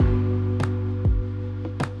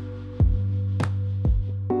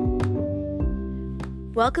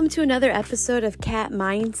Welcome to another episode of Cat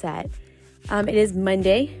Mindset. It is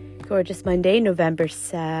Monday, gorgeous Monday, November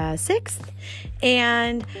 6th,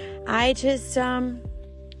 and I just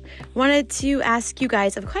wanted to ask you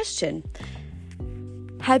guys a question.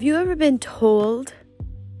 Have you ever been told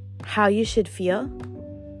how you should feel?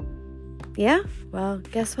 Yeah? Well,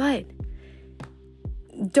 guess what?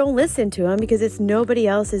 Don't listen to them because it's nobody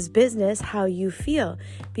else's business how you feel,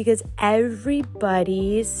 because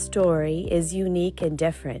everybody's story is unique and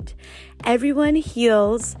different. Everyone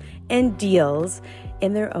heals and deals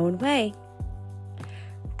in their own way.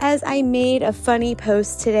 As I made a funny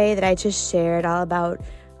post today that I just shared all about,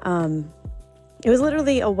 it was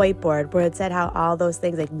literally a whiteboard where it said how all those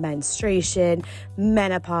things like menstruation,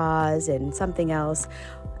 menopause, and something else,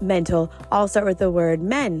 mental, all start with the word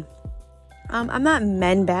men. I'm not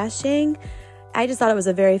men bashing. I just thought it was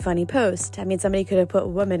a very funny post. I mean, somebody could have put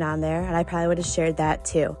women on there and I probably would have shared that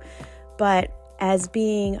too. But as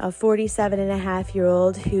being a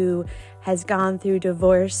 47-and-a-half-year-old who has gone through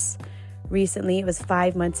divorce recently, it was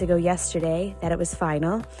 5 months ago yesterday that it was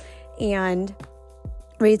final, and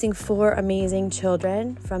raising 4 amazing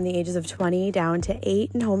children from the ages of 20 down to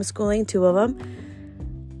 8 and homeschooling 2 of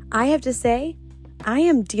them, I have to say, I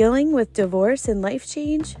am dealing with divorce and life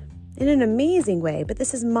change in an amazing way, but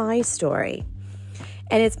this is my story.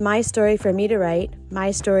 And it's my story for me to write, my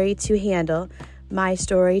story to handle, my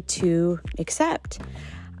story to accept.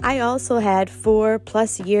 I also had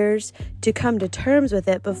 4+ years to come to terms with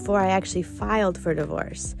it before I actually filed for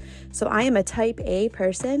divorce. So I am a type A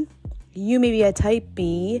person. You may be a type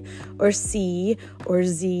B or C or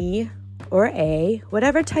Z or A.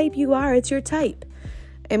 Whatever type you are, it's your type.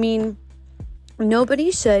 I mean, nobody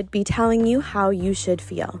should be telling you how you should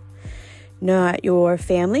feel. Not your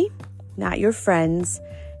family, not your friends,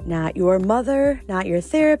 not your mother, not your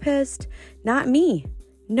therapist, not me.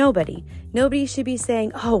 Nobody. Nobody should be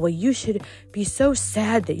saying, oh, well, you should be so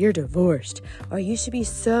sad that you're divorced, or you should be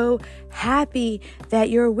so happy that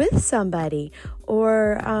you're with somebody,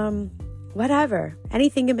 or whatever,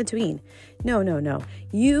 anything in between. No.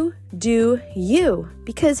 You do you,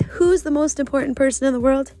 because who's the most important person in the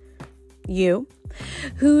world? You.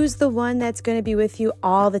 Who's the one that's going to be with you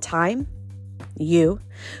all the time? You.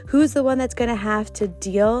 Who's the one that's going to have to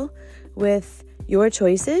deal with your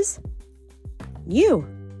choices? You.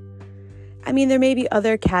 I mean, there may be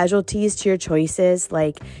other casualties to your choices,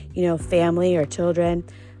 like, family or children,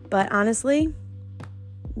 but honestly,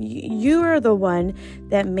 you are the one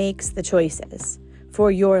that makes the choices for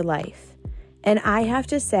your life. And I have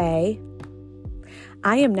to say,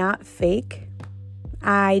 I am not fake.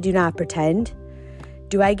 I do not pretend.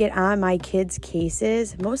 Do I get on my kids'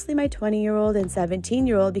 cases? Mostly my 20-year-old and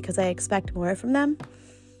 17-year-old, because I expect more from them.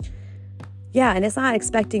 Yeah, and it's not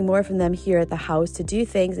expecting more from them here at the house to do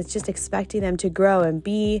things. It's just expecting them to grow and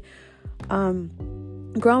be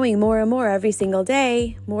growing more and more every single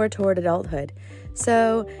day, more toward adulthood.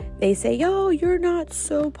 So they say, yo, you're not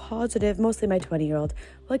so positive. Mostly my 20-year-old.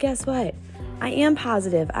 Well, guess what? I am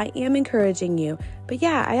positive. I am encouraging you. But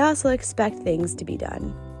yeah, I also expect things to be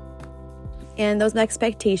done. And those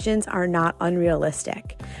expectations are not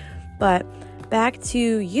unrealistic. But back to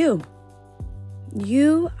you.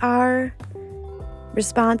 You are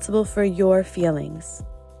responsible for your feelings.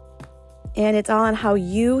 And it's all on how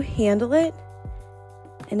you handle it.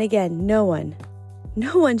 And again, no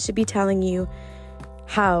one should be telling you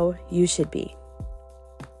how you should be.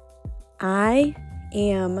 I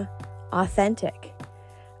am authentic.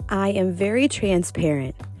 I am very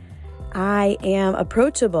transparent. I am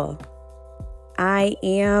approachable. I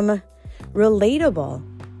am relatable.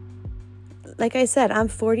 Like I said, I'm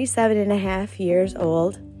 47-and-a-half years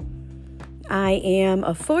old. I am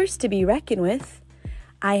a force to be reckoned with.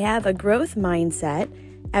 I have a growth mindset.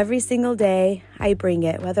 Every single day I bring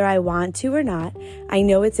it, whether I want to or not. I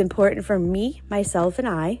know it's important for me, myself, and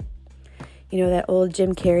I. You know that old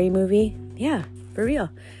Jim Carrey movie? Yeah, for real.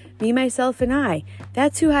 Me, myself, and I.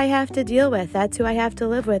 That's who I have to deal with. That's who I have to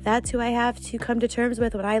live with. That's who I have to come to terms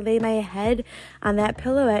with when I lay my head on that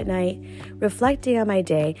pillow at night, reflecting on my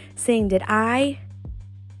day, saying, did I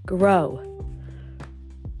grow?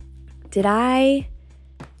 Did I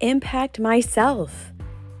impact myself?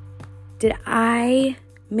 Did I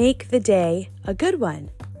make the day a good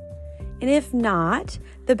one? And if not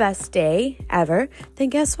the best day ever, then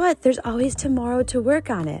guess what? There's always tomorrow to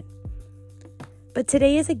work on it. But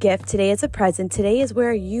today is a gift. Today is a present. Today is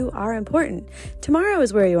where you are important. Tomorrow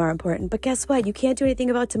is where you are important. But guess what? You can't do anything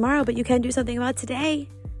about tomorrow, but you can do something about today.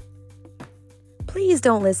 Please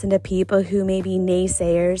don't listen to people who may be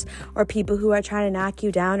naysayers or people who are trying to knock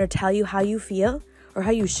you down or tell you how you feel or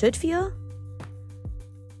how you should feel.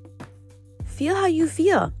 Feel how you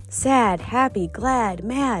feel. Sad, happy, glad,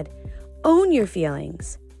 mad. Own your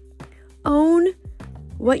feelings. Own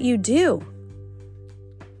what you do.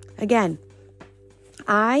 Again,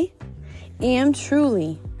 I am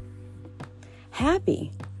truly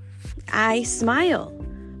happy. I smile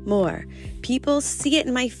more. People see it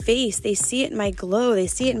in my face. They see it in my glow. They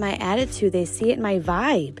see it in my attitude. They see it in my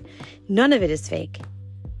vibe. None of it is fake.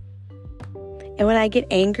 And when I get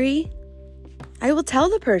angry, I will tell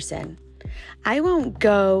the person. I won't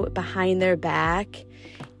go behind their back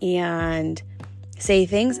and say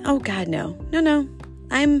things. Oh God, no. No.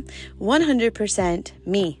 I'm 100%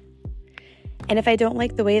 me. And if I don't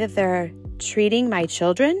like the way that they're treating my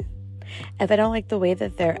children, if I don't like the way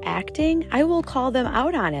that they're acting, I will call them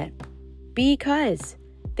out on it because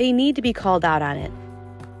they need to be called out on it.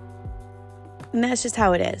 And that's just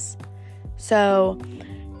how it is. So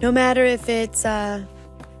no matter if it's, no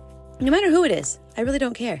matter who it is, I really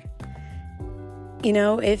don't care. You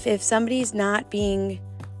know, if somebody's not being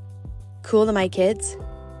cool to my kids,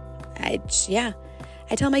 I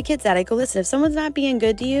tell my kids that. I go, listen, if someone's not being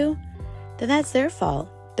good to you, then that's their fault.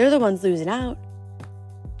 They're the ones losing out.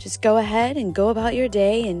 Just go ahead and go about your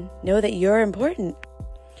day and know that you're important.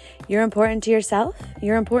 You're important to yourself.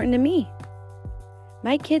 You're important to me.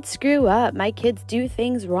 My kids screw up. My kids do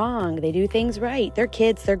things wrong. They do things right. They're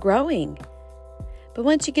kids. They're growing. But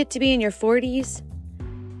once you get to be in your 40s,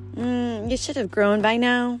 you should have grown by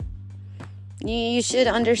now. You should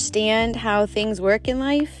understand how things work in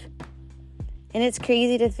life. And it's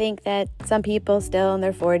crazy to think that some people still in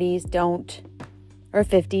their 40s don't, or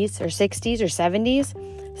 50s, or 60s, or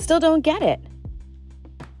 70s, still don't get it.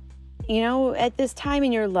 You know, at this time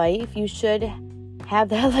in your life, you should have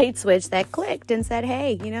that light switch that clicked and said,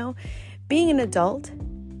 hey, you know, being an adult,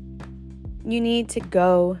 you need to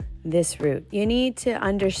go this route. You need to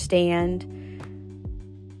understand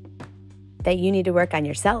that you need to work on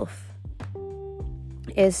yourself.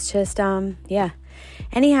 It's just,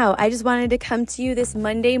 Anyhow, I just wanted to come to you this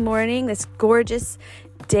Monday morning, this gorgeous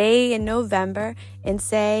day in November, and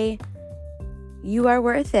say, you are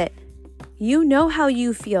worth it. You know how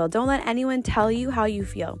you feel. Don't let anyone tell you how you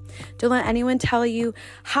feel. Don't let anyone tell you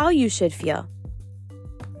how you should feel.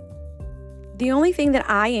 The only thing that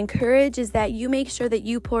I encourage is that you make sure that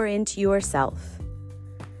you pour into yourself,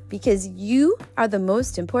 because you are the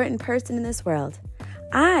most important person in this world.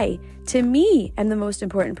 To me, am the most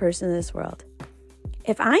important person in this world.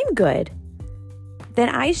 If I'm good, then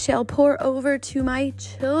I shall pour over to my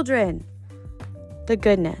children the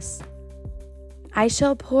goodness. I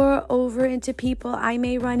shall pour over into people I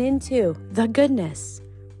may run into the goodness.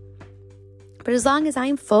 But as long as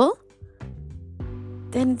I'm full,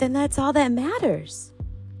 then that's all that matters.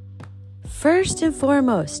 First and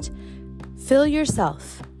foremost, fill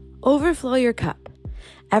yourself, overflow your cup.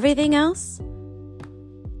 Everything else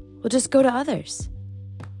will just go to others.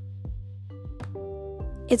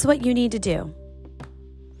 It's what you need to do.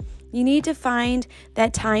 You need to find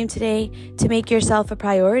that time today to make yourself a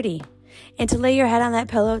priority and to lay your head on that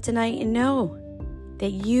pillow tonight and know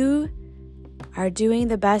that you are doing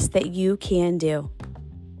the best that you can do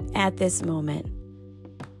at this moment,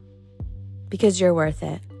 because you're worth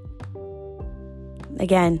it.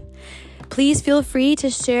 Again, please feel free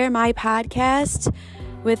to share my podcast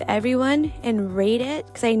with everyone and rate it,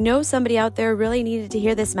 because I know somebody out there really needed to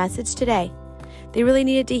hear this message today. They really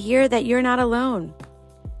needed to hear that you're not alone,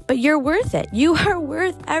 but you're worth it. You are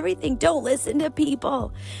worth everything. Don't listen to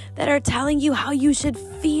people that are telling you how you should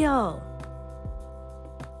feel.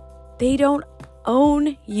 They don't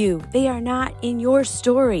own you. They are not in your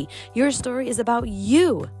story. Your story is about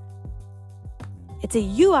you. It's a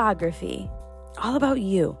you-ography, all about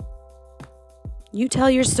you. You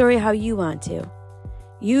tell your story how you want to.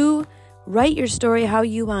 You write your story how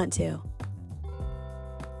you want to.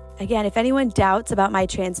 Again, if anyone doubts about my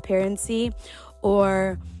transparency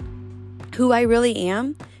or who I really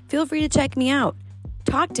am, feel free to check me out.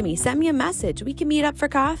 Talk to me. Send me a message. We can meet up for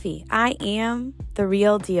coffee. I am the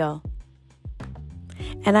real deal.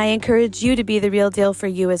 And I encourage you to be the real deal for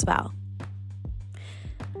you as well.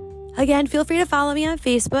 Again, feel free to follow me on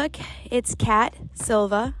Facebook. It's Kat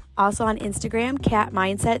Silva. Also on Instagram, Kat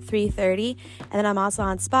Mindset 330. And then I'm also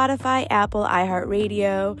on Spotify, Apple,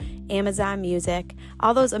 iHeartRadio, Amazon Music,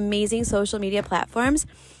 all those amazing social media platforms.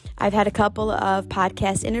 I've had a couple of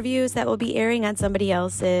podcast interviews that will be airing on somebody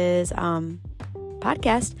else's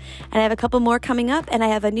podcast. And I have a couple more coming up, and I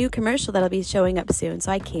have a new commercial that'll be showing up soon.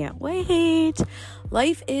 So I can't wait.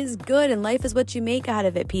 Life is good, and life is what you make out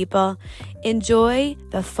of it, people. Enjoy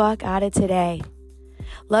the fuck out of today.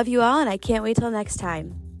 Love you all, and I can't wait till next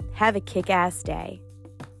time. Have a kick-ass day.